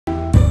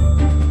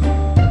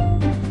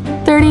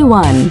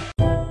31.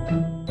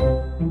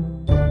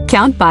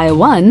 Count by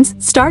ones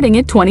starting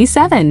at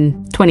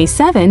 27.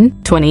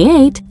 27,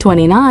 28,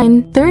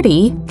 29,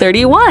 30,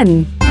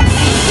 31.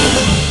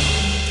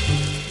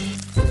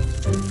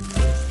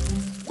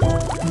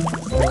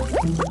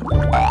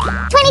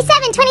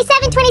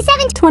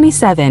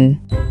 27.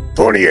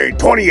 28.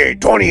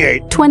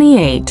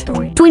 28.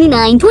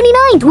 29.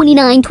 29.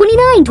 29.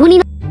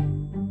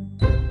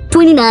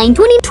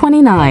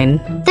 29.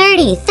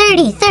 30.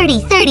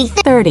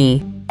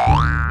 30.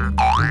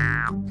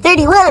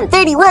 31.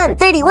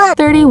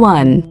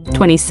 31.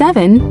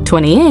 27,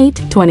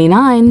 28,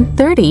 29,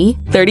 30,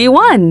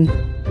 31.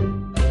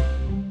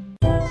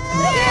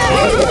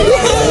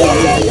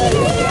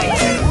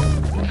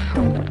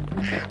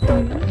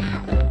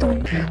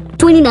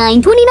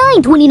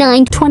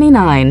 29.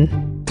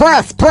 29.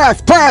 Plus.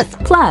 Plus.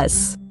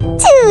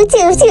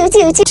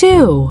 2.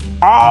 2.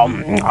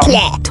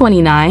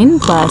 29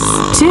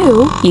 plus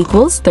 2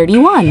 equals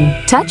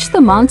 31. Touch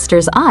the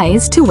monster's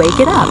eyes to wake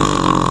it up.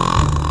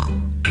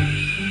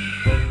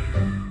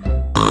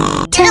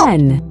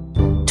 10,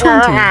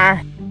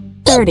 20,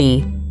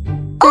 30,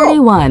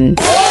 31. 31.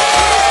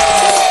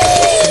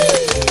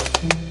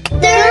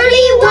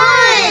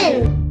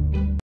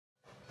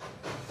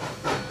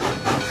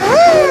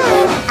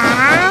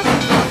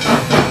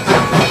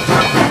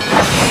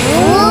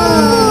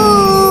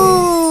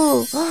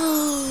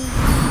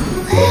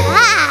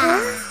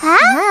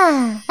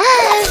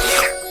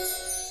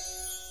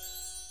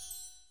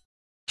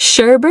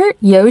 Sherbert,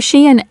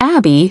 Yoshi, and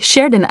Abby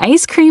shared an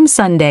ice cream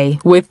sundae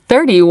with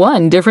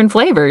 31 different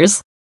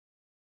flavors.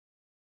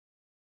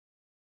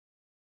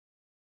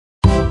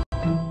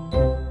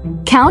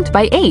 Count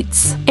by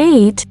eights.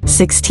 8,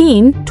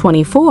 16,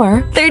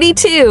 24,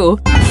 32.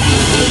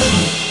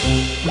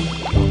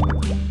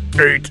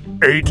 8.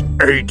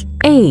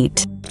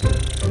 8,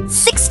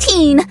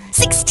 16.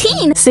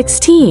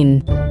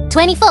 16,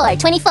 24.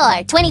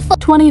 24,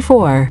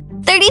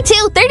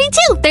 32.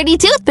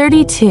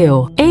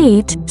 32.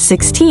 8,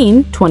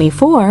 16,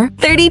 24,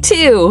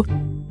 32.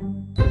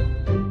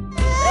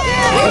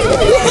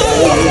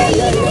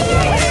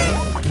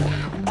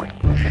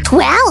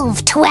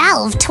 12.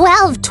 12,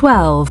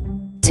 20.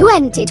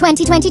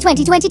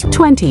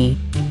 20.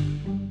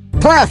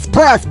 Plus.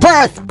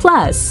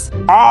 Plus.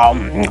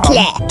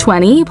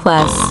 20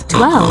 plus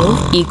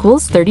 12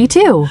 equals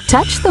 32.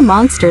 Touch the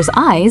monster's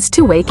eyes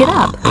to wake it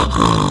up.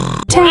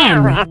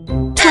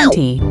 10,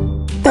 20,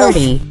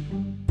 30,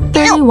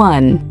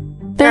 31,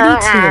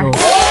 32.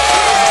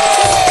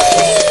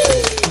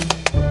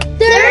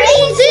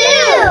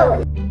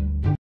 32.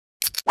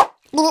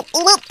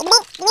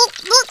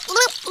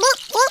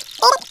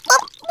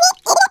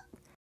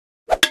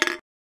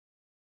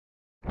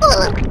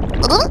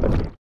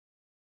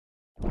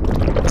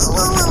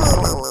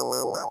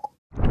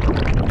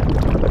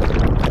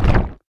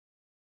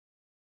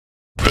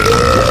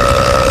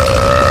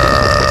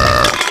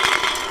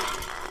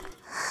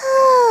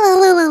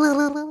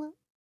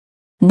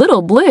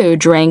 Little Blue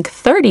drank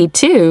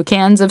 32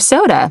 cans of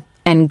soda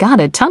and got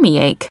a tummy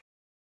ache.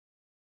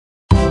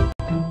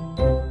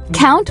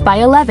 Count by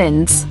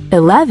 11s.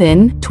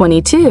 11,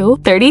 22,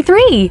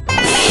 33.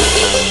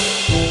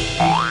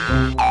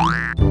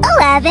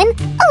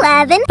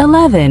 11.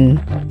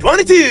 11,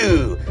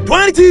 22.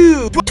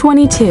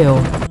 22,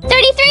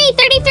 33.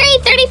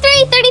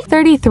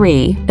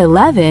 33.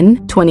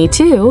 11,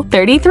 22,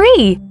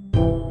 33.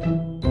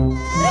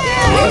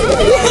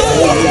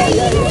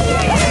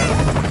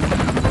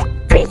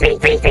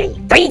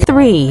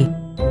 3.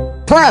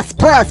 Plus.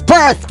 Plus.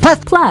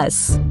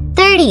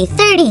 30.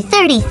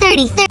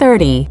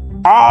 30.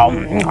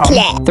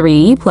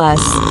 3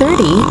 plus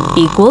 30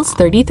 equals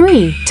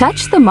 33.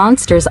 Touch the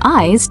monster's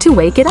eyes to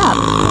wake it up.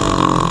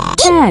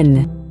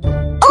 10,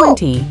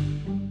 20,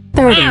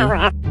 30,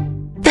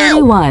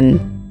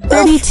 31,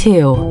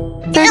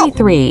 32,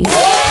 33. 33.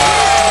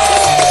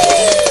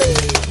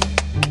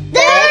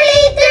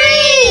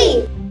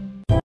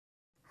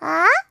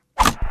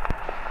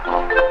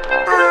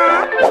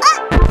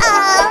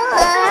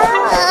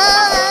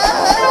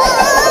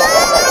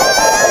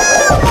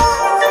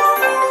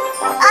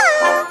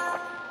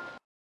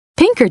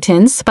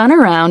 Pinkerton spun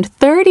around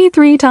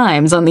 33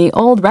 times on the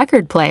old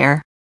record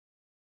player.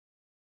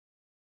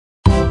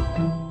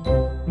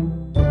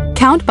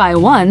 Count by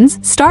ones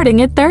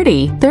starting at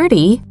 30.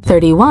 30,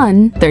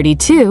 31,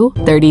 32,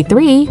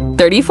 33,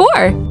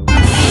 34.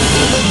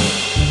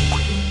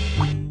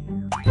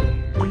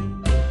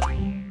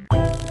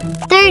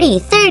 30.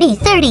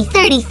 30.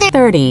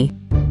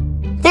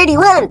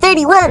 31.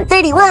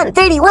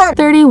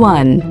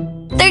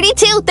 31.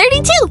 32.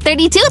 32.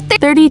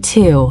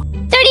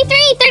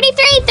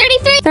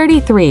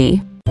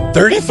 33.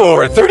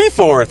 34.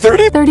 34.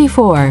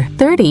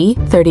 30,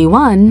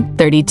 31,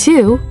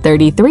 32,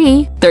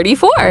 33,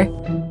 34.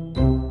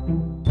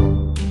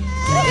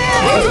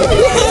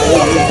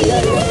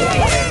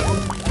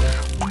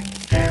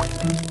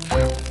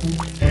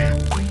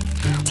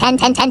 10.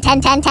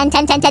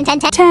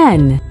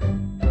 10,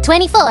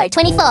 24,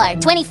 24,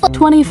 24.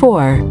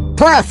 24.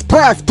 Plus.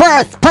 Plus.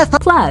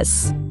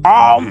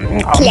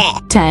 10.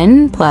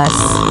 10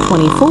 plus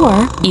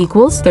 24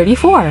 equals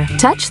 34.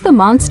 Touch the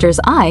monster's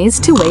eyes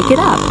to wake it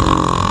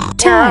up.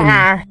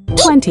 10,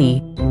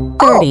 20,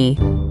 30,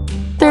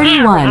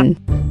 31,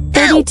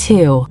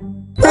 32,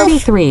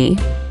 33,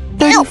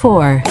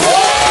 34. 34.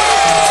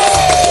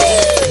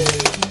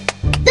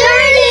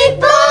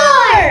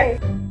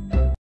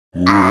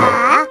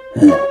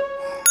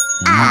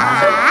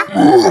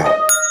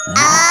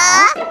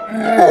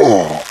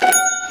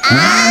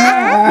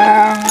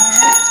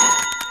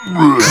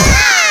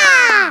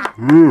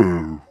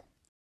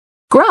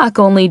 Grok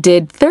only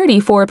did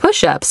 34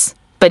 push-ups,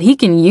 but he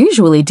can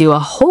usually do a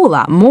whole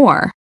lot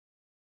more.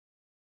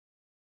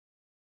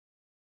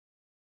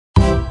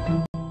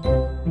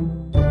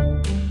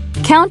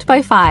 Count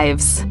by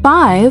fives.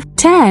 5,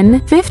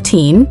 10,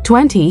 15,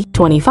 20,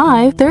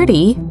 25,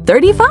 30,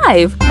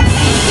 35.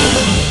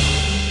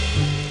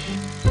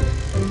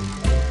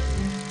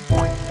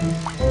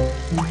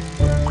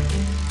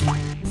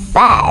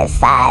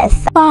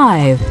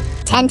 5.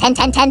 10, 10,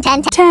 10, 10,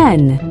 10,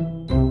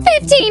 10.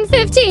 15,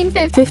 15,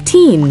 15.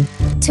 15.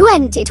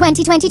 20,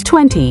 20, 20,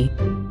 20.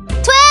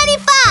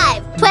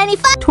 25,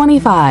 25.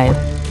 25.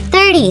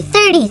 30,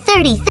 30,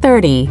 30.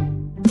 30.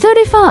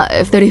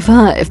 35,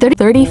 35, 30,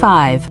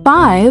 35.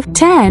 5,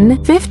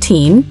 10,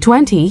 15,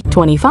 20,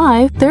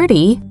 25,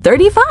 30,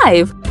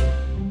 35.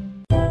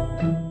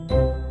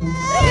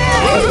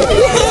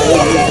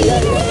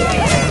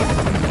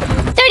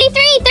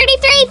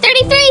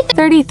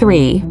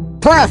 33.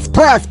 Plus.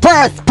 Plus.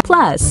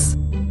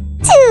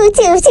 2,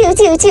 2, 2,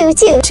 2, 2,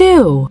 2.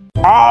 2.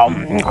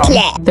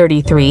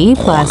 33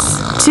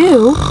 plus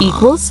 2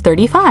 equals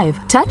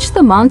 35. Touch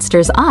the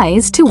monster's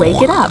eyes to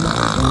wake it up.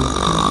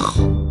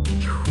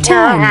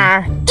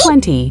 10,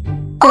 20,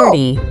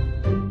 30,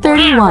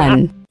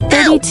 31,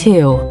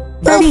 32,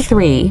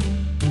 33,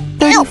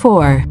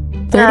 34,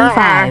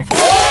 35.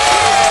 35.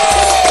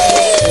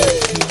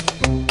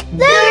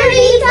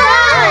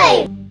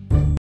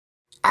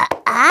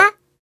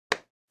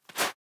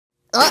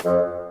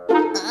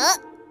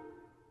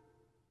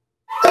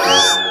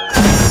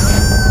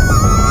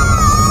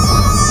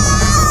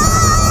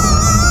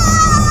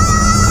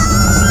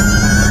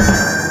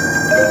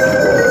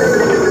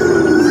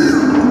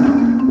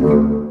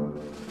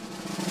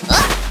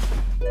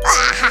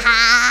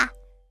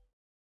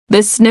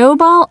 The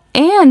snowball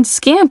and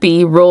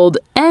Scampy rolled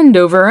end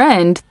over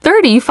end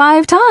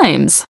 35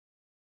 times.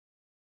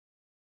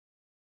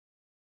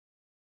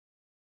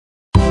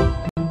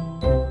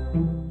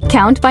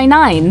 Count by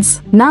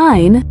nines.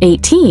 9,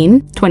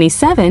 18,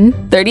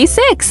 27,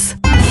 36.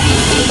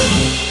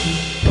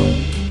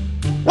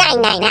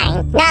 9,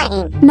 9, 9,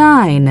 9.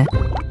 9.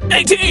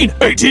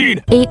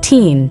 18.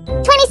 18.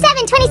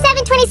 27,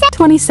 27, 27.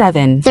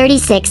 27.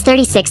 36,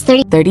 36,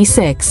 30.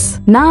 36.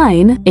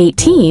 9,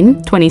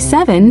 18,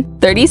 27,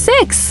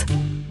 36.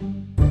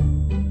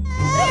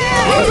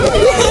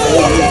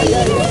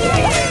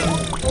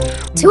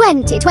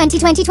 20, 20,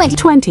 20, 20.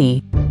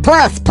 20.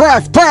 Plus.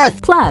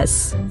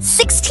 Plus.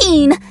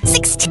 16,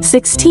 16.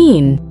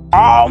 16.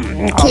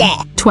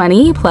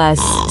 20 plus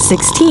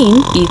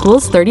 16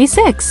 equals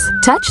 36.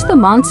 Touch the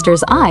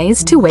monster's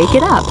eyes to wake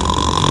it up.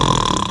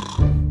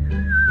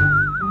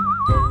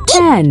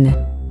 10,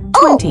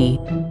 20,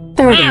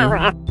 30,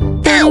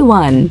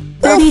 31,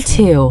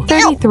 32,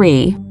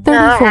 33,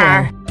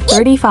 34,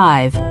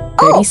 35,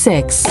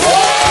 36.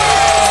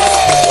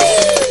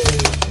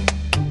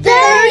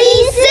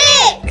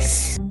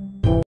 36.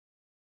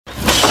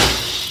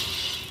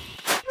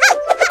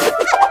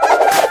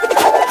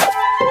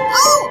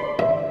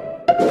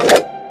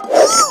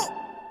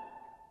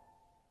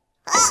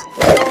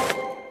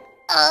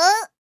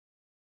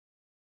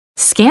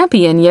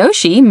 Scampy and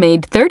Yoshi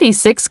made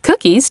 36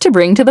 cookies to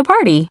bring to the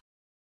party.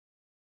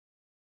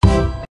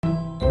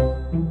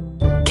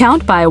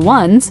 Count by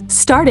ones,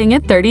 starting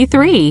at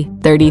 33,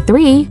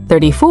 33,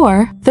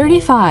 34,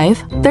 35,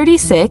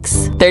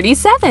 36,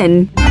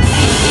 37.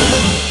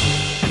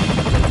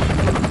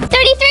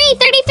 33,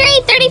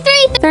 33,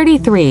 33.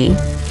 33.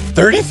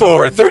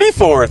 34.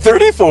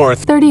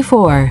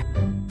 34.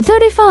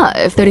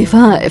 35,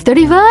 35,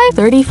 35,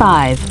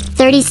 35.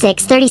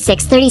 36,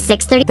 36,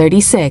 36, 30.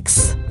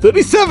 36.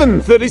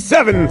 37.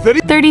 37,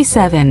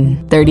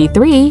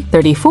 33,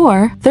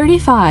 34,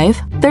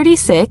 35,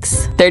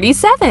 36,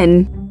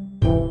 37.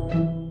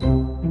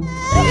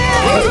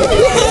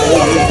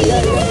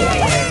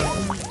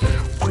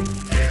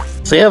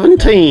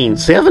 17.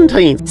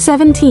 17.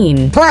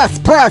 Plus.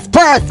 Plus.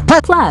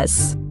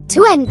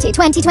 20,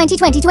 20, 20,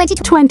 20, 20.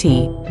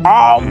 20.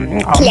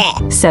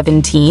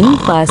 17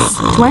 plus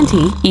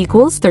 20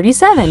 equals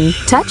 37.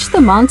 Touch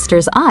the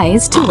monster's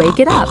eyes to wake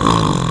it up.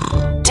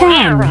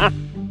 10,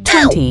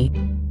 20,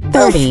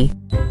 30,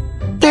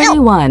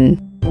 31,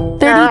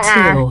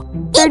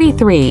 32,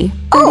 33,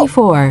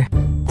 34,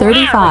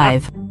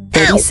 35,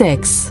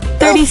 36,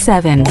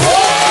 37.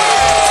 37.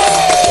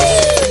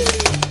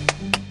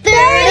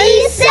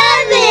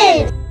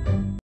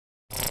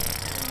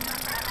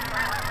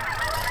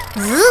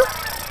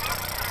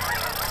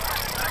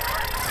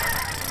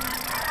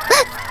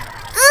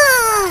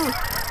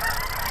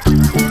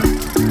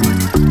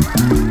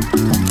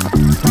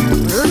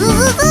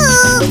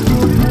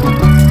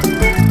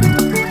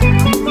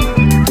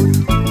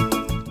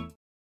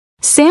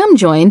 Sam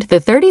joined the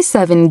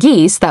 37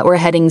 geese that were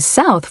heading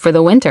south for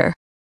the winter.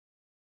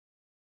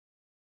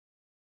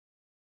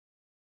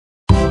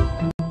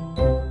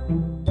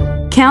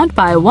 Count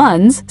by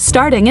ones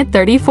starting at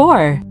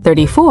 34.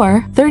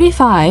 34,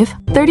 35,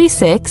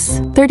 36,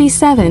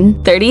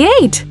 37,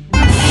 38.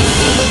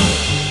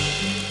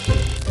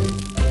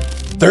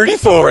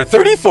 34,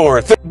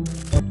 34,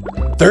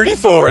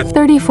 34,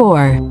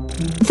 34,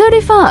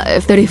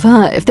 35,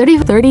 35, 30,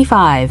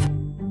 35,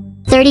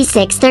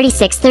 36,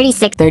 36,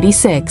 36,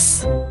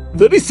 36,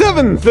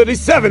 37,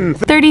 37,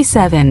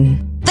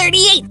 37,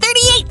 38,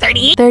 38,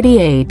 38.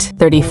 38,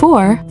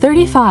 34,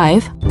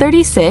 35,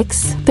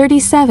 36,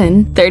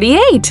 37,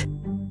 38.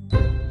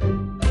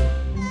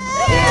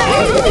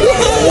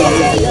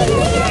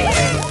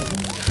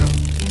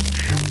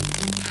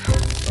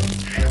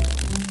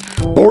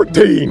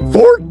 14,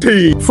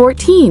 14.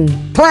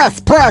 14 Plus.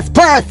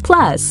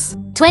 plus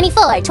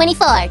 24,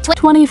 24,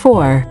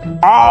 24.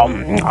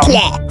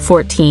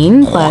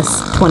 14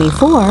 plus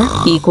 24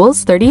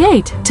 equals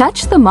 38.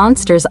 Touch the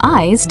monster's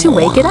eyes to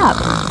wake it up.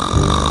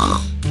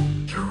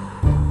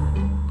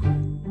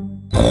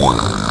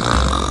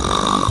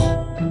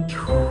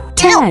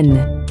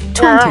 10,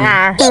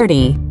 20,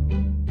 30,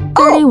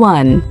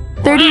 31,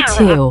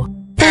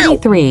 32,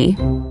 33,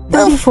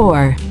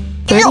 34,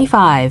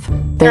 35,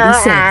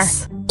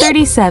 36,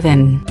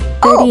 37,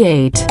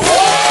 38.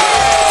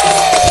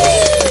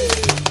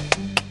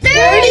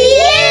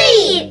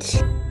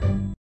 38!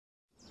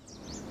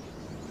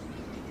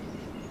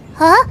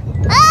 Huh?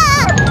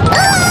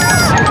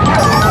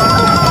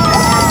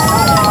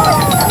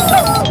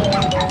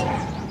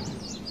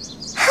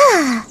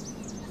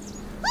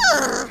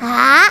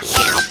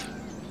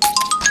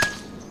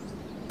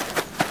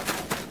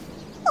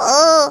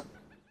 Oh.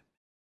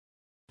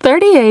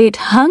 38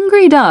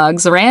 hungry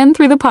dogs ran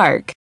through the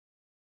park.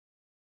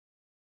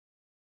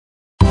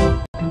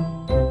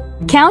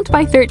 Count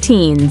by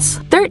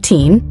 13s.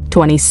 13,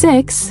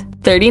 26,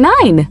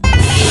 39.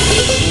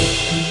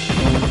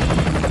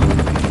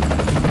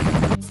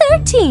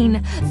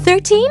 13,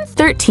 13,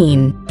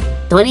 13,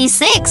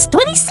 26,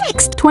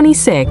 26,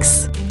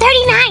 26,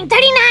 39,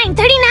 39,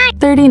 39.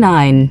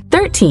 39,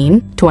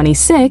 13,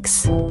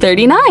 26,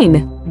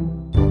 39.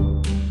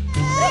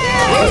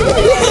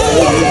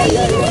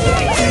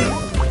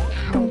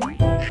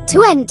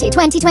 20,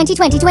 20, 20,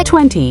 20, 20.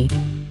 20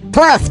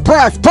 Plus.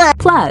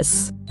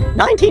 plus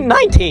 19,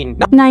 19.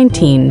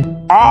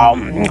 19.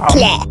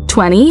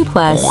 20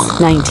 plus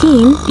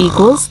 19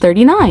 equals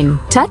 39.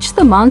 Touch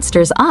the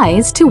monster's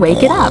eyes to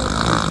wake it up.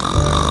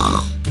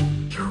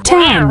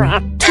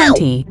 10,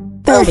 20,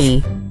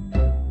 30,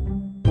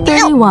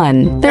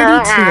 31,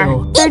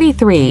 32,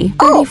 33,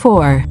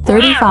 34,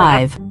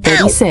 35,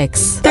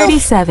 36,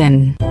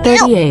 37,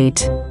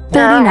 38,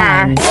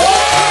 39.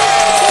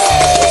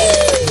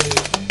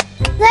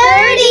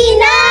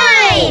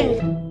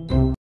 39!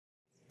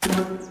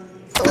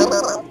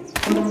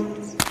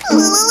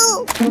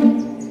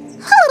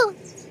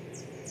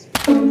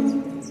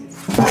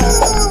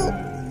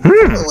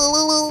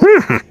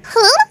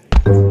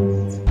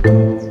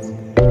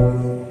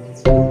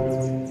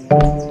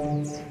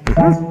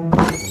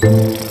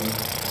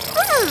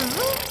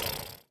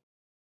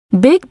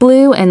 Big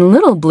Blue and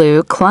Little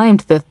Blue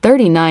climbed the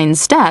 39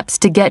 steps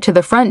to get to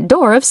the front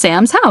door of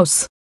Sam's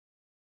house.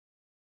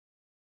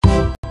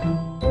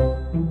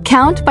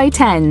 Count by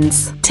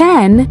tens.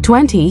 10,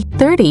 20,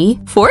 30,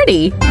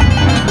 40.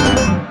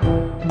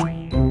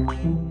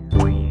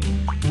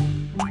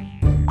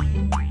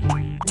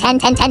 10,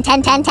 10, 10,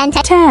 10, 10, 10,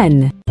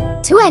 10.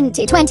 10,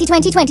 20, 20,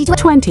 20, 20, 20.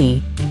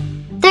 20,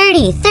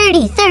 30,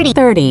 30, 30.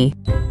 30,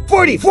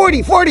 40,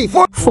 40, 40,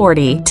 40.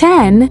 40.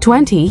 10,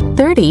 20,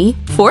 30,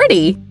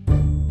 40.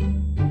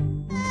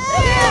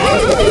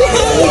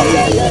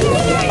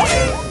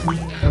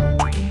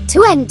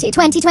 20,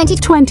 20, 20,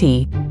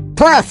 20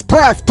 Plus.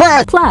 plus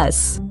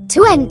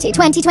 20,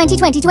 20, 20,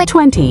 20,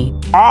 20.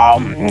 20.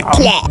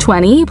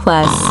 20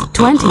 plus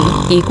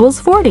 20 equals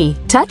 40.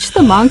 Touch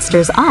the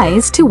monster's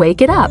eyes to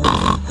wake it up.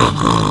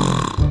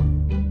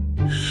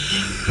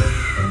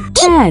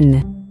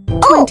 10,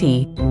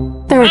 20,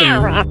 30,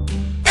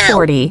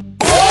 40.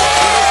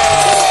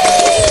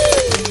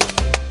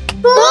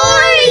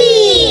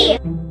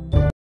 40!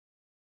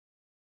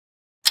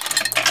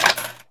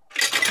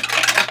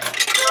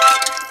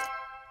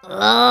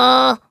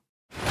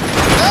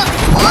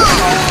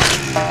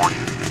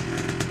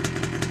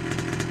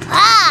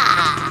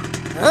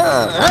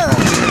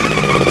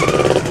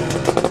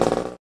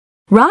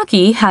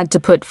 Rocky had to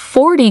put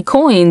 40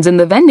 coins in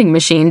the vending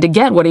machine to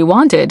get what he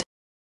wanted.